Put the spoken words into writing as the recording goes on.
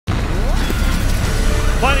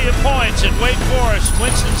Plenty of points at Wake Forest,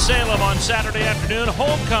 Winston-Salem on Saturday afternoon.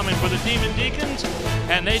 Homecoming for the Demon Deacons,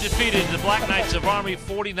 and they defeated the Black Knights of Army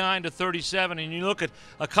 49-37. And you look at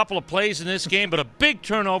a couple of plays in this game, but a big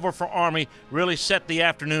turnover for Army really set the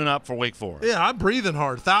afternoon up for Wake Forest. Yeah, I'm breathing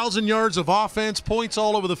hard. 1,000 yards of offense, points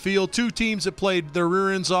all over the field. Two teams that played their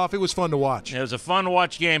rear ends off. It was fun to watch. It was a fun to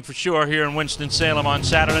watch game for sure here in Winston-Salem on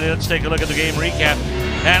Saturday. Let's take a look at the game recap.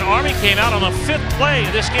 And Army came out on the 5th play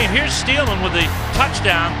of this game. Here's Steelman with the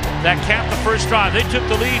touchdown that capped the first drive. They took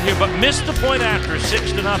the lead here, but missed the point after,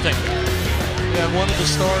 6-0. Yeah, one of the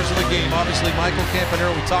stars of the game, obviously Michael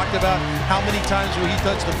Campanaro. We talked about how many times will he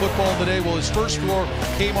touch the football today. Well, his first score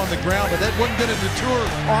came on the ground, but that wasn't going to deter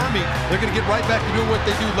Army. They're going to get right back to doing what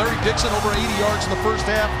they do. Larry Dixon over 80 yards in the first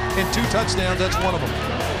half and 2 touchdowns. That's one of them.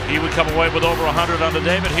 He would come away with over 100 on the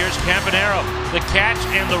day, but here's Campanaro. The catch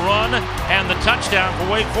and the run and the touchdown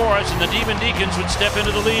for Wake Forest, and the Demon Deacons would step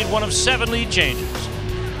into the lead, one of 7 lead changes.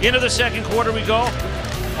 Into the second quarter we go.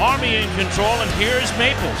 Army in control, and here's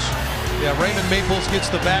Maples. Yeah, Raymond Maples gets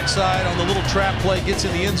the backside on the little trap play, gets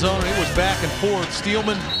in the end zone, and it was back and forth.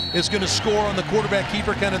 Steelman is going to score on the quarterback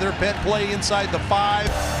keeper, kind of their pet play inside the 5,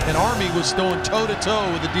 and Army was going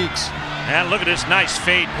toe-to-toe with the Deeks. And look at this nice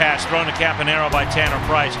fade pass thrown to Campanaro by Tanner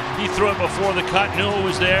Price. He threw it before the cut, knew it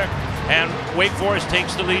was there, and Wake Forest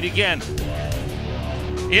takes the lead again.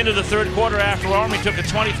 Into the third quarter after Army took a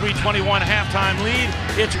 23-21 halftime lead,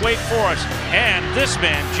 it's Wake Forest. And this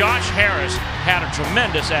man, Josh Harris, had a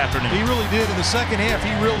tremendous afternoon. He really did. In the second half,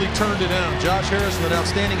 he really turned it on. Josh Harris with an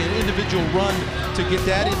outstanding individual run to get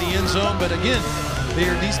that in the end zone. But again,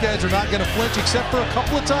 these guys are not going to flinch except for a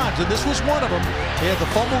couple of times, and this was one of them. They had the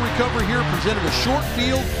fumble recovery here, presented a short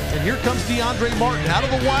field, and here comes DeAndre Martin out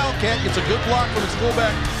of the Wildcat, gets a good block from his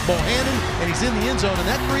fullback, Bohannon, and he's in the end zone, and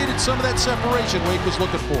that created some of that separation Wake was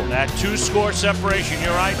looking for. That 2-score separation,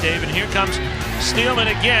 you're right, Dave, and here comes Steelman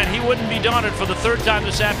again. He wouldn't be daunted for the 3rd time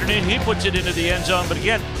this afternoon. He puts it into the end zone, but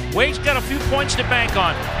again, Wake's got a few points to bank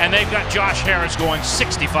on, and they've got Josh Harris going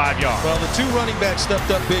 65 yards. Well, the 2 running backs stepped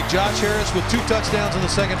up big. Josh Harris with 2 touchdowns in the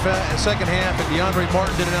second half, and DeAndre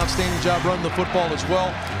Martin did an outstanding job running the football as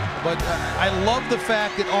well. But I love the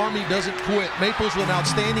fact that Army doesn't quit. Maples with an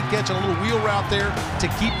outstanding catch and a little wheel route there to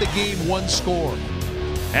keep the game 1 score.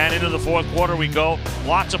 And into the 4th quarter we go.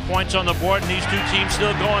 Lots of points on the board, and these 2 teams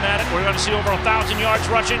still going at it. We're going to see over 1,000 yards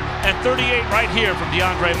rushing and 38 right here from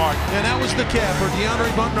DeAndre Martin. And that was the cap for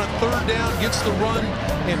DeAndre Martin on 3rd down, gets the run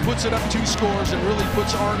and puts it up 2 scores and really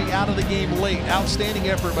puts Army out of the game late. Outstanding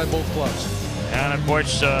effort by both clubs. And of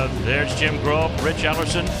course, there's Jim Grove, Rich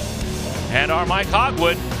Ellerson, and our Mike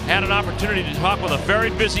Hogwood had an opportunity to talk with a very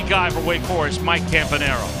busy guy for Wake Forest, Mike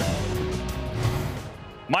Campanaro.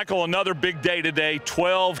 Michael, another big day today,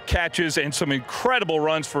 12 catches and some incredible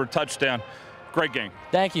runs for a touchdown. Great game.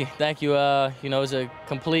 Thank you. Thank you. You know, it was a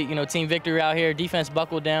complete, team victory out here. Defense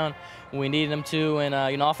buckled down when we needed them to,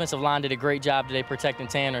 and, offensive line did a great job today protecting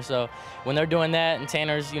Tanner. So when they're doing that and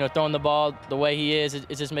Tanner's, throwing the ball the way he is,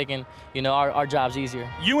 it's just making, our jobs easier.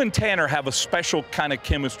 You and Tanner have a special kind of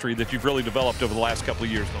chemistry that you've really developed over the last couple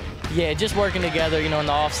of years, don't you? Yeah, just working together, in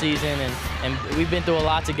the off season, and we've been through a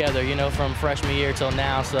lot together, from freshman year till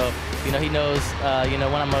now. So, he knows, when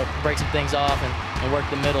I'm going to break some things off and work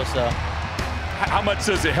the middle. So. How much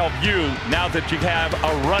does it help you now that you have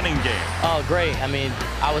a running game? Oh, great. I mean,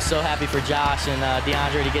 I was so happy for Josh and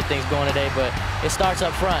DeAndre to get things going today, but it starts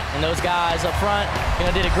up front. And those guys up front,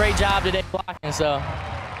 did a great job today blocking. So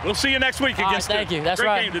we'll see you next week against Thank you. That's great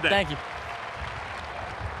right. Game today. Thank you.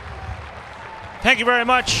 Thank you very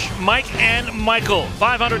much, Mike and Michael.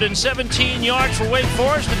 517 yards for Wake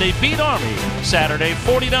Forest, and they beat Army Saturday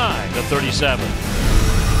 49-37.